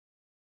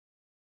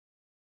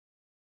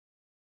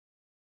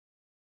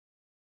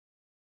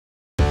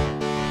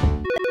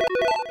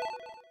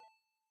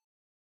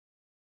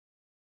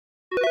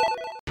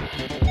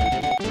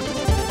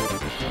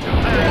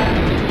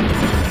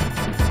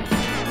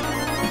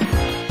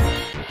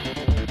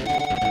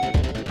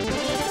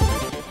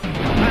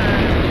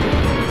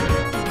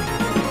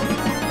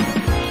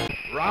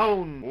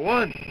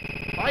one,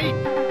 fight!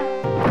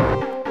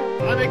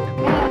 Sonic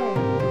boom!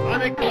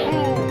 Sonic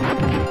boom!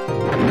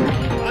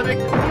 Sonic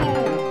boom!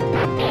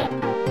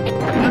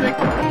 Sonic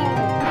boom!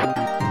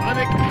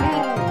 Sonic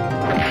boom!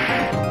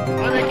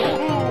 Sonic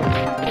boom!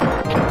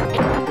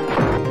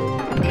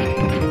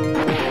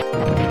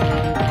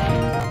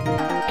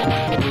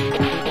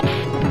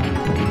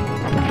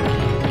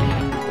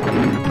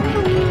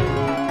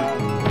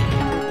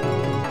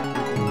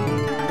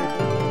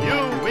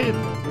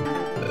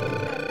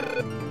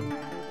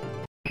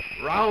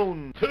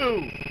 Round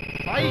two,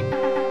 fight!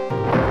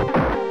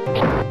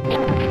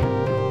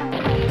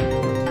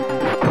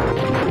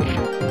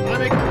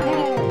 Sonic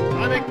boom!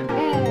 Sonic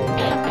boom!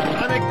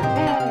 Sonic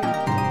boom!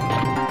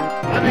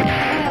 Sonic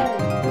boom!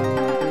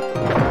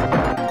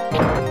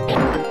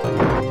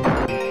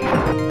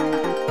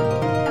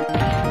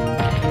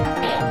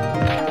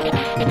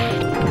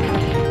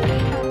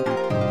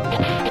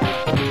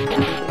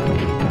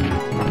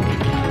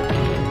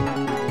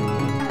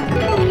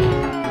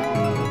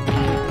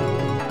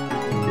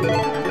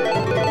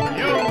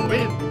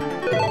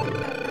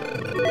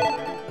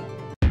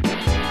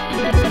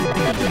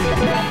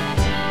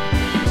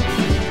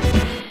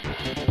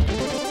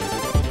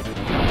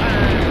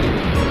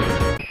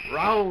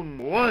 Round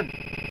one,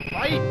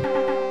 fight!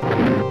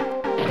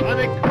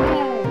 Sonic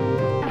boom!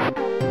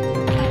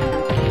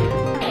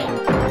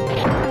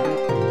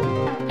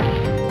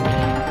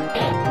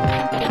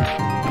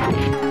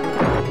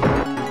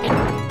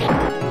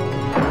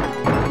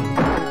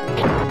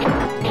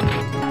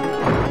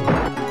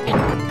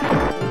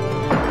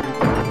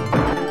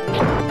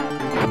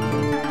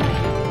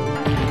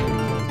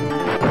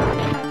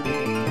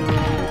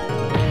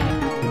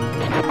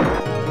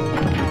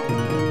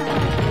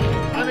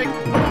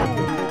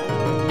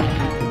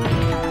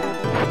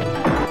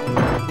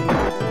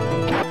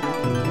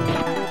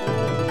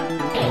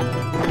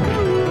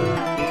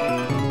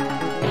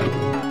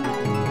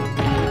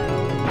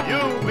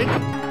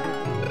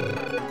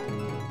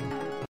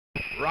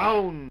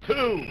 Round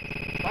two,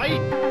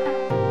 fight!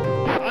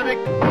 Sonic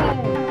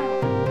boom!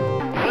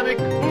 Sonic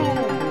boom!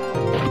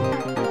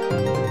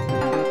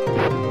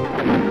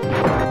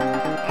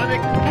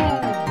 Sonic boom!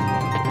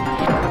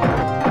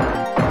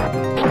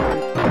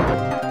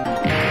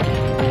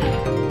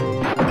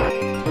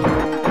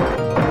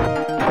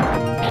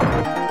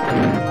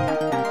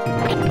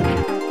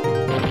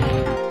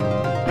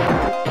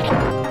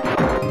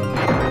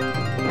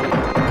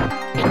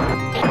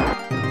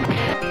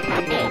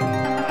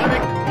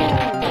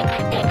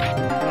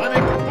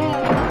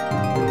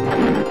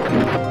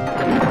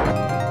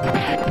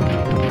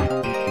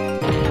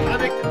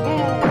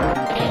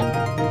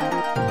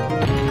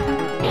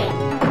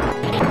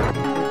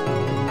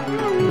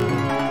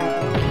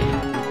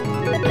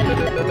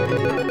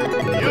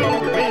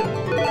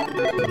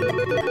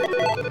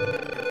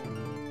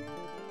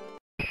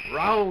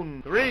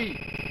 Round three,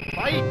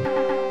 fight!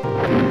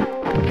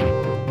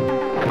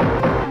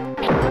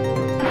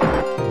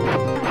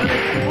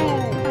 Sonic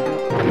boom!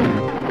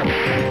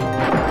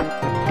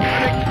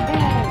 Sonic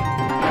boom!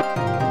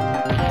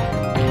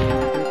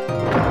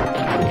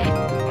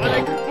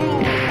 Sonic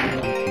boom!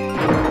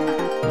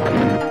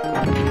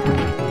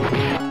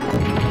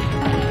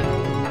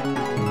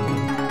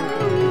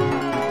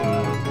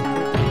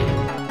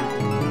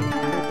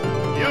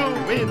 You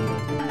win!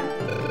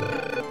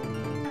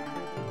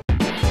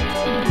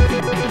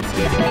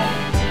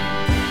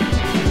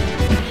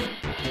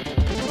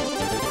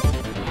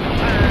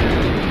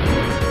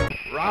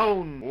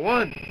 Round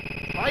one,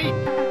 fight!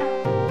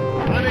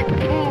 Sonic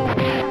boom!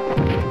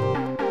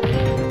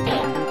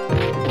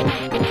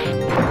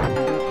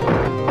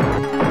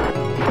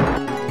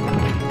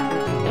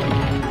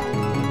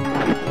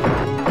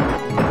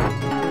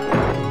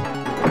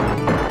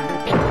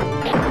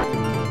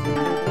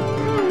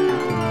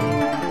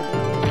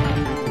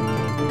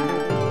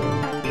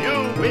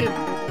 You win!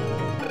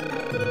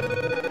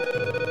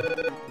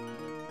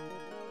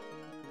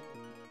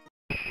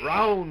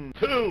 Round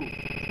two,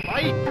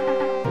 fight!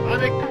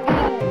 Sonic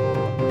boom!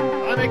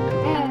 Sonic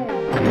boom!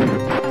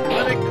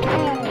 Sonic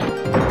boom!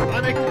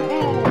 Sonic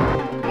boom!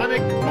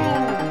 Sonic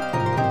boom!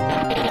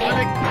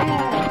 Sonic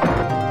boom!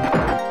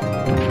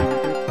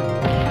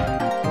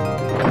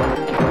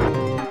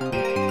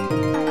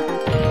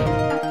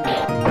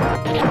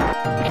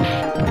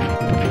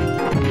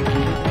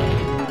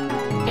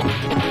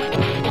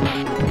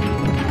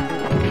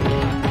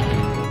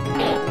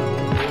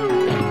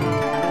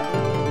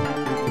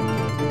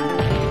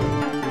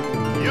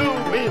 You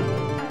win!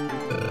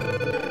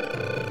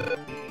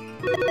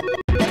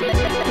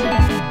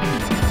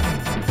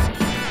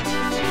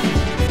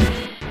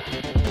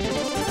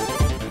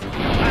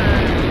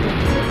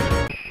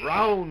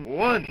 Round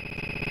one,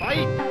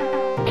 fight!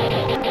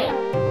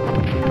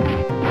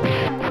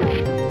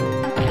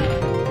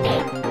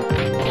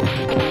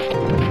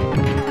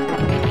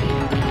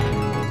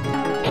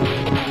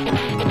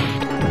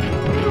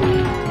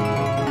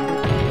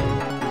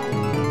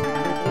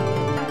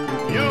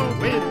 You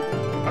win!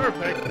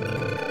 Perfect!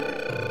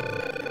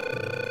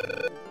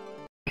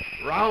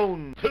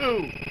 Round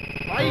two,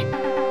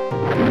 fight!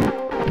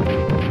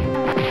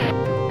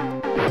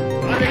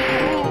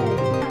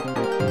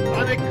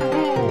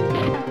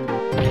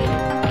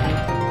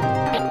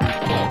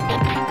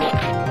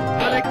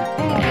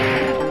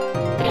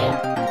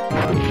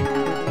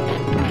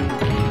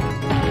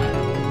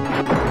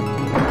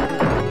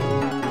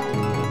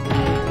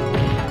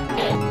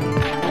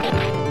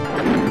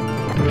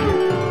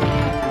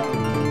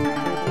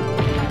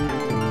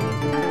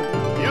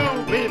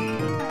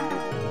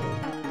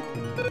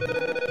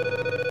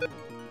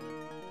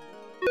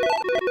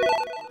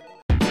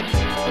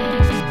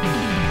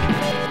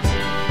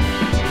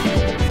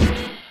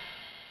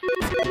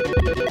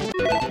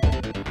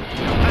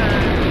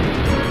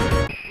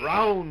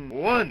 Round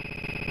one.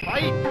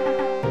 Fight!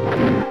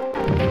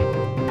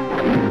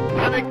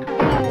 Sonic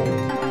boom!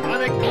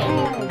 Sonic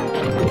boom!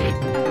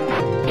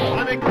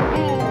 Sonic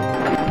boom!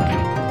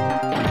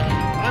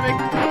 Sonic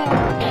boom!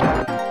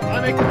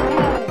 Sonic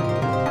boom!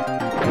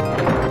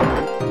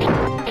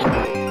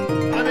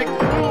 Sonic boom! Sonic boom!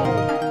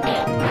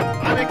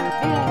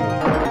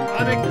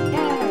 Sonic boom! Sonic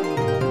boom!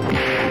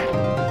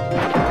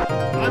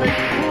 Sonic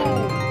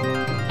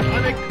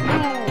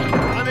boom!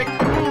 Sonic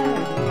boom!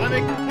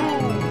 Sonic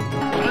boom!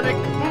 Sonic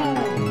boom!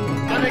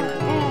 Sonic boom!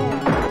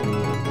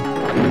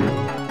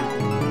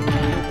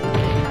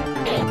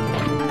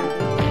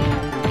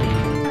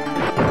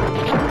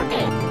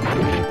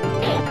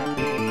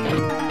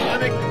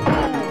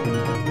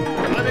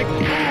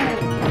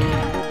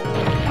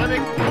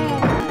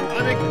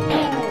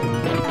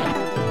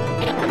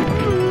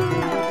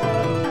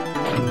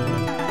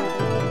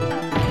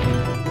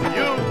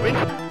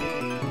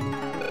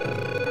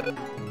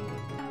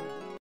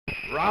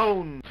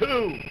 Round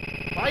two,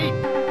 fight!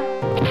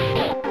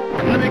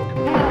 Sonic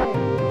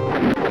boom!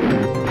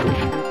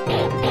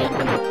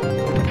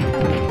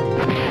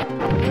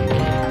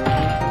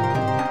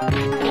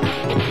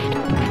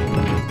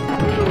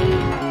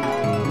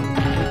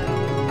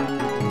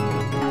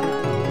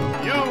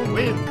 You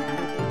win!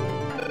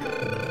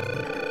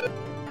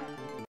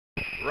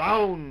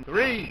 Round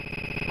three,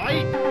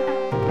 fight!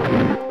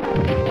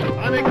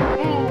 Sonic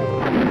boom!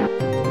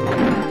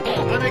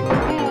 Sonic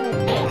boom!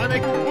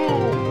 Sonic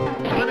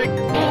boom! Sonic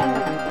boom!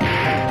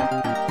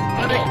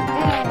 Sonic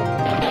boom!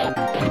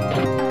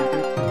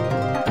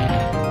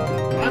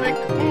 Sonic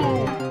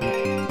boom!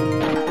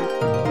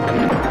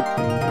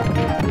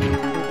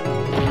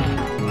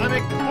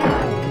 Sonic boom!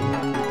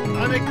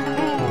 Sonic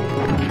boom!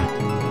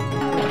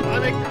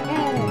 Sonic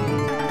boom!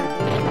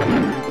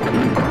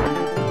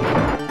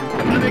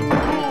 Sonic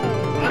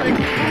boom! Sonic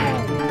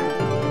boom!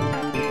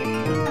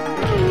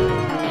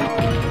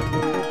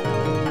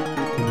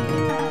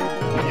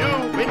 You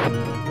win!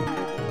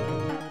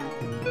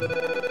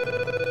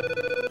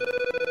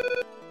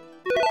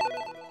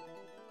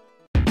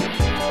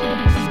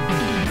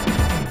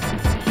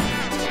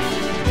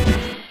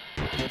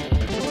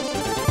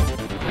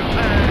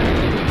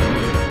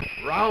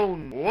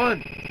 Round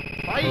one,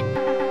 fight!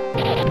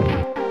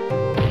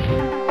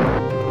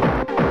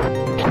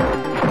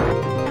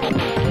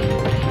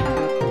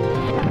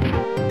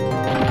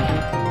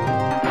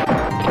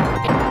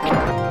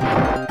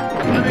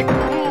 Sonic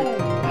boom!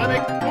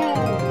 Sonic boom!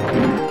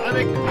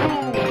 Sonic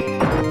boom!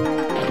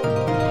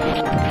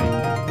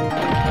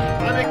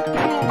 Sonic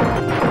boom!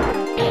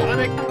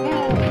 Sonic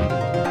boom!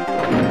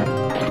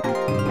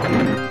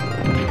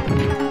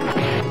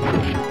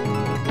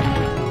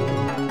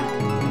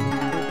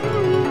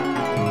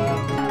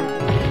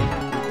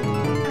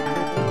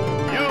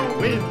 You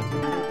win!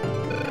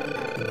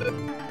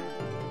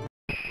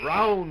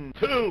 Round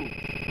two,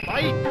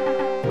 fight!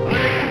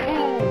 Sonic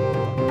boom!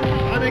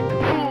 Sonic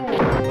boom!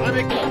 Sonic boom!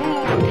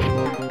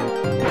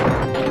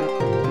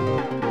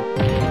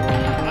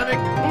 Sonic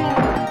boom!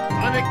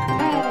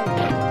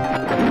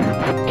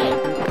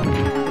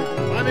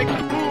 Sonic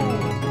boom!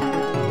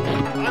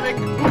 Sonic boom!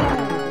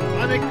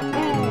 Sonic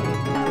boom!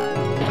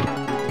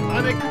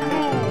 Sonic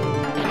boom!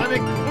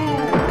 Sonic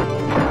boom!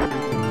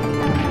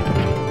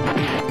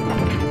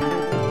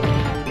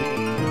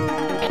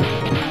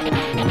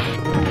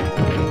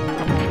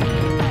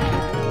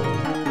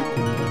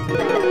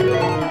 Sonic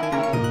boom!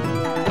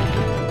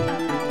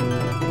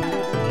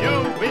 You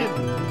win!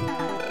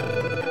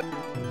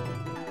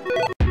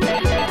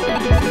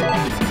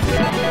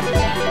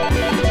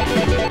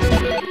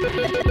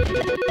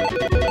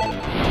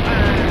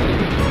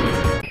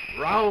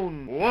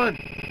 Round one,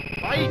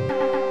 fight!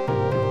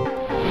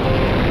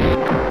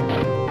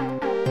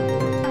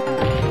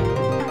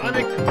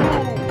 Sonic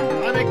boom!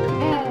 Sonic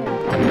boom!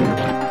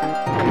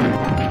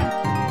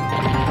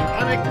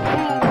 Sonic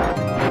boom!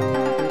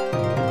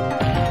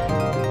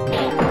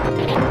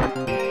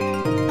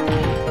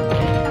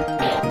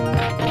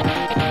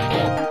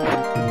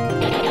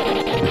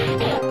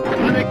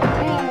 Sonic boom!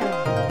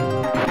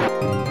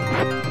 Sonic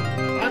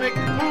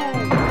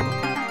boom!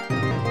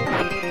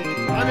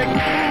 Sonic boom! Sonic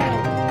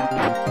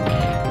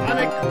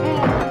boom! Sonic boom!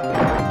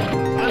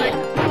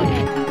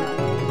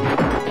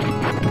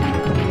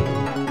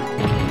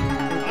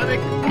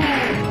 Sonic boom!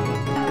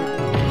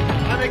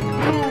 Sonic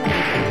boom!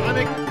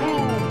 Sonic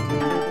boom!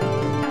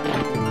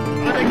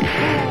 Sonic boom!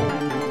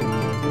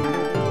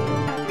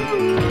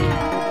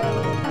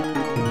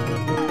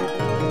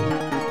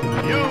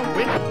 You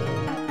win!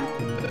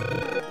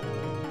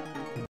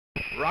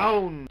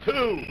 Round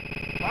two,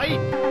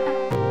 fight!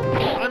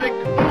 Sonic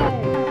boom!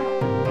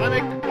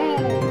 Sonic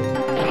boom!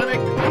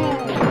 Sonic boom!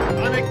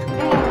 Sonic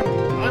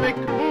boom! Sonic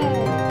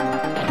boom!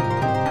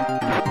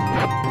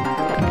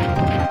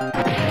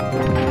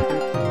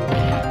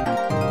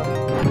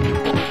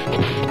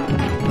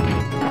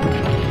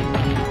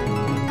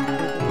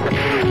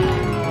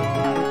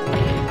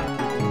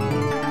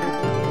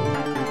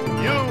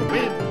 You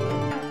win!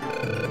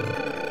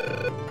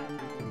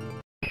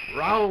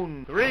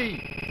 Round three,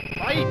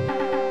 fight!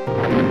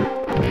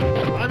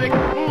 Sonic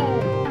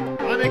boom!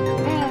 Sonic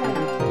boom!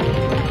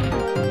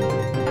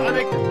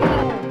 Sonic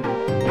boom!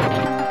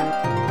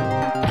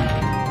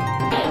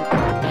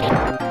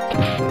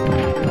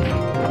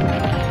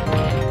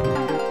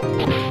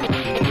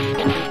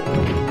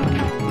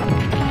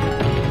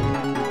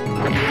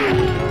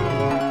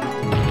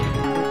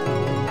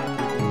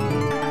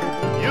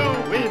 You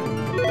win!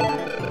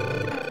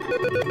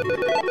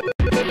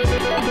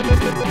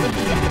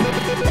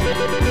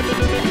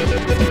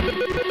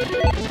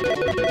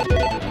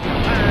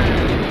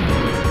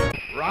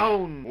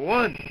 Round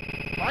one,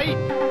 fight!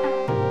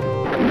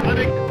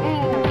 Sonic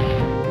boom!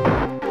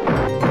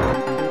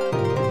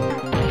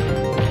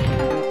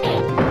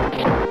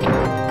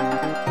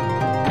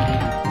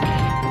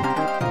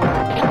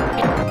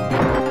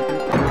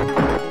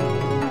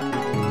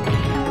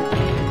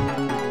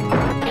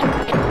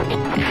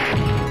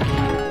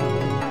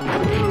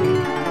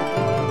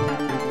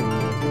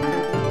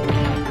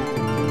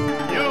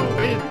 You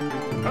win!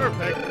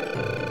 Perfect!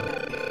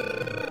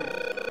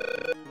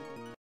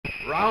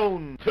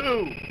 Round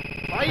two,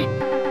 fight!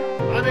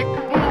 Sonic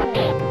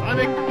boom!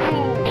 Sonic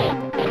boom!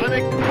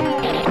 Sonic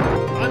boom!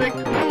 Sonic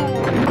boom!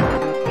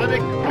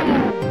 Sonic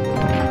boom!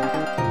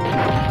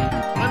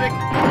 Sonic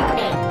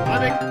boom!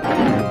 Sonic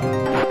boom!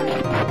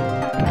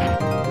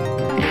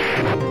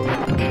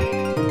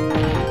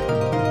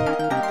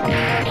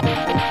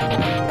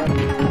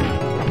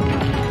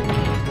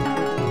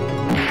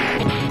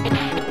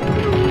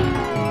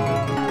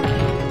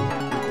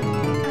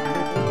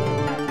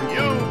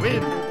 You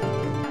win!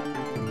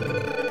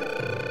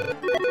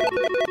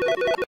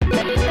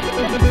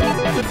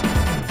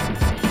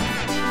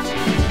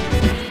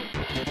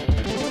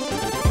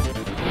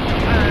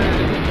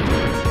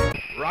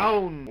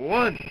 Round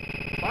one,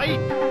 fight!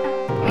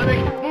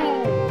 Sonic boom!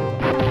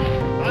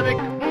 Sonic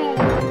boom!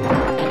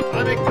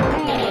 Sonic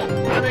boom!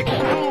 Sonic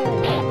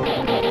boom!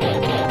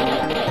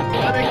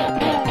 Sonic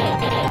boom!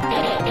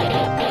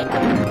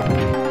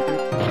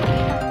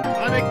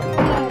 Sonic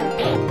boom!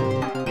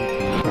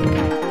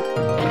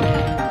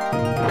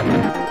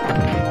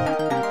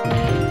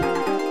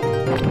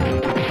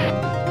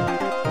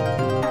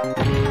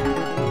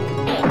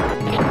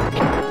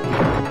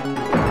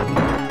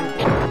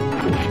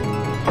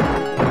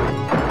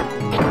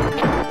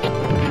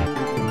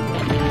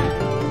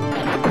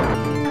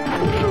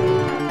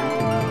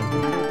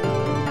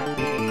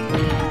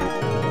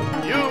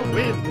 You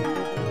win!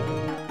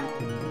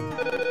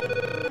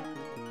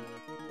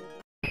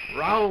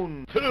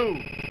 Round two,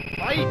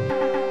 fight!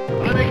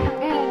 Sonic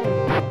boom!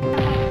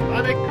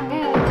 Sonic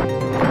boom!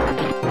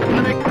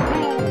 Sonic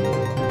boom!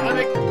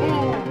 Sonic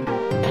boom!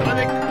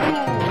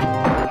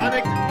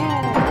 Sonic boom! Sonic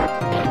boom!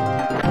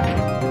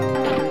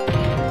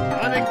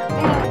 Sonic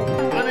boom!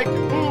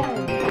 Sonic boom!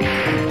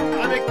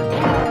 Sonic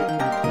boom!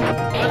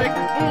 Sonic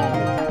boom!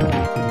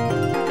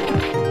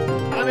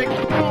 Sonic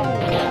boom!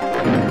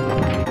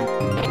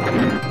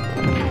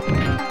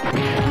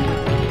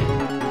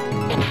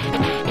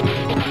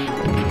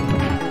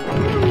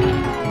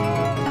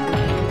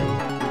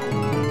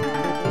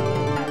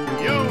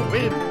 You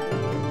win!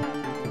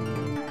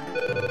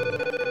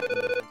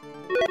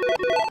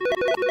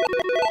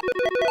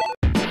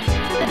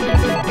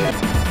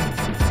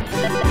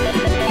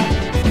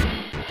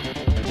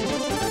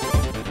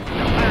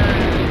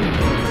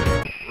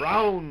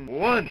 Round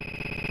one,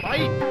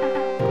 fight!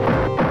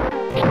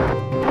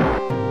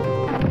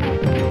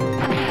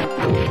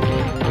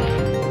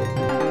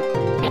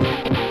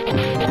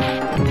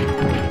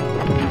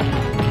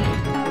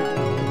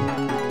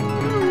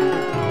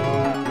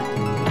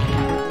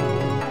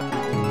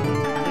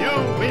 You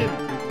win!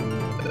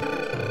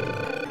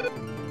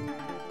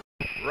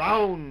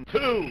 Round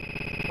two,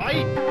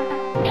 fight!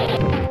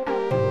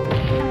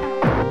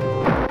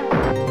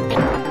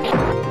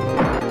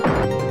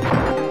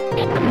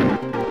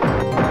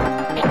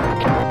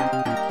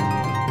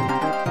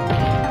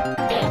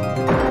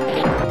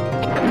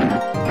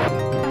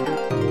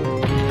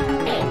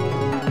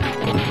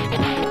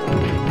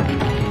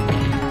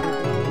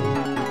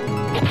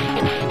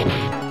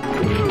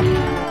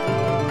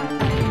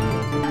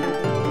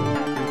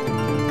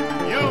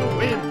 You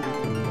win!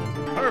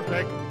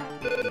 Perfect!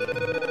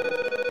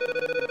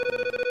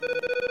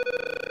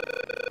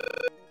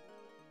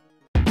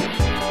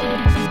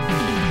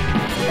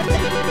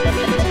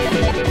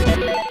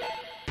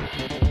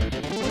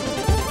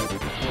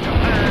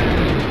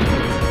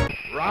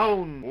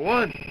 Round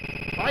one,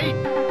 fight!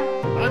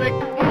 Sonic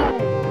boom!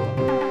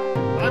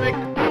 Sonic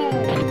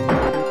boom!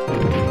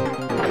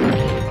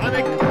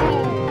 Sonic boom! Sonic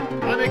boom!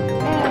 Sonic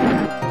boom!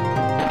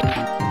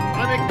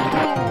 Sonic boom!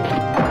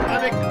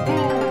 Sonic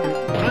boom!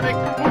 Sonic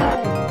boom!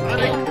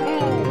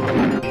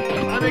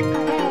 Sonic boom! Sonic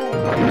boom!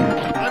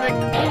 Sonic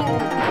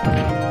boom!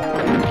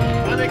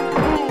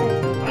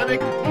 Sonic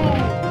boom!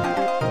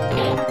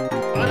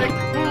 Sonic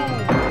boom!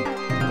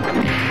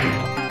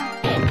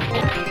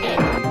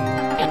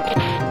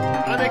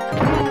 Sonic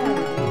boom!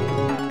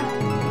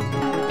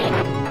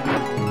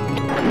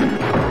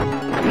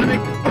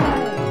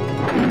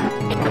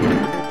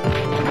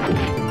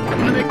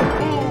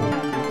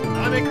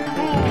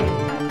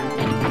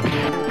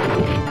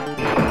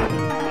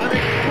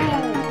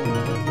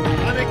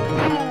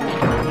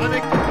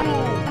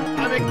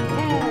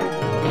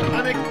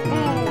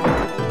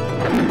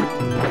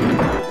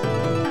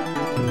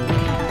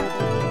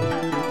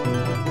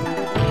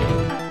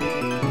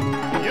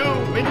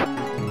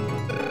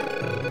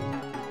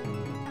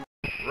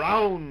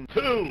 Round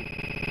 2.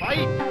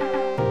 Fight!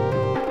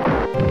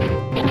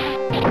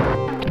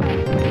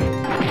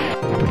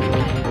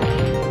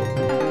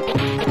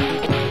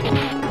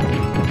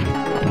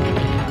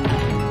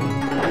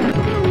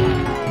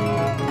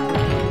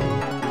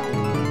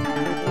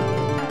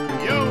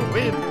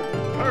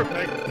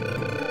 Perfect.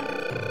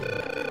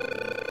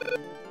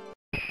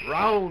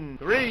 Round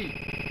 3.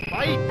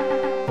 Fight.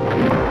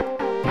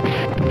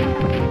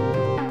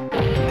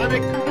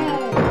 Panic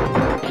move.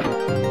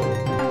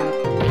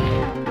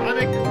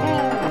 Panic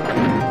move.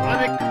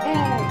 Panic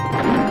move.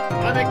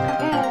 Panic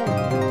move.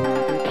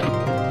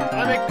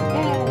 Panic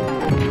move.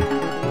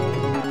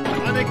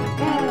 Panic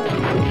move.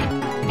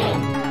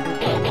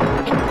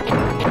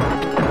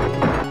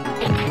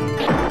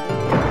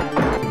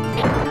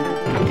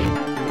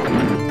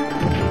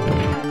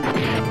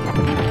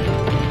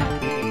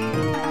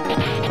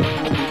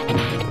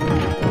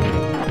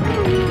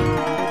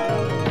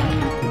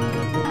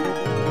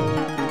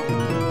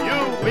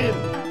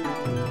 Win.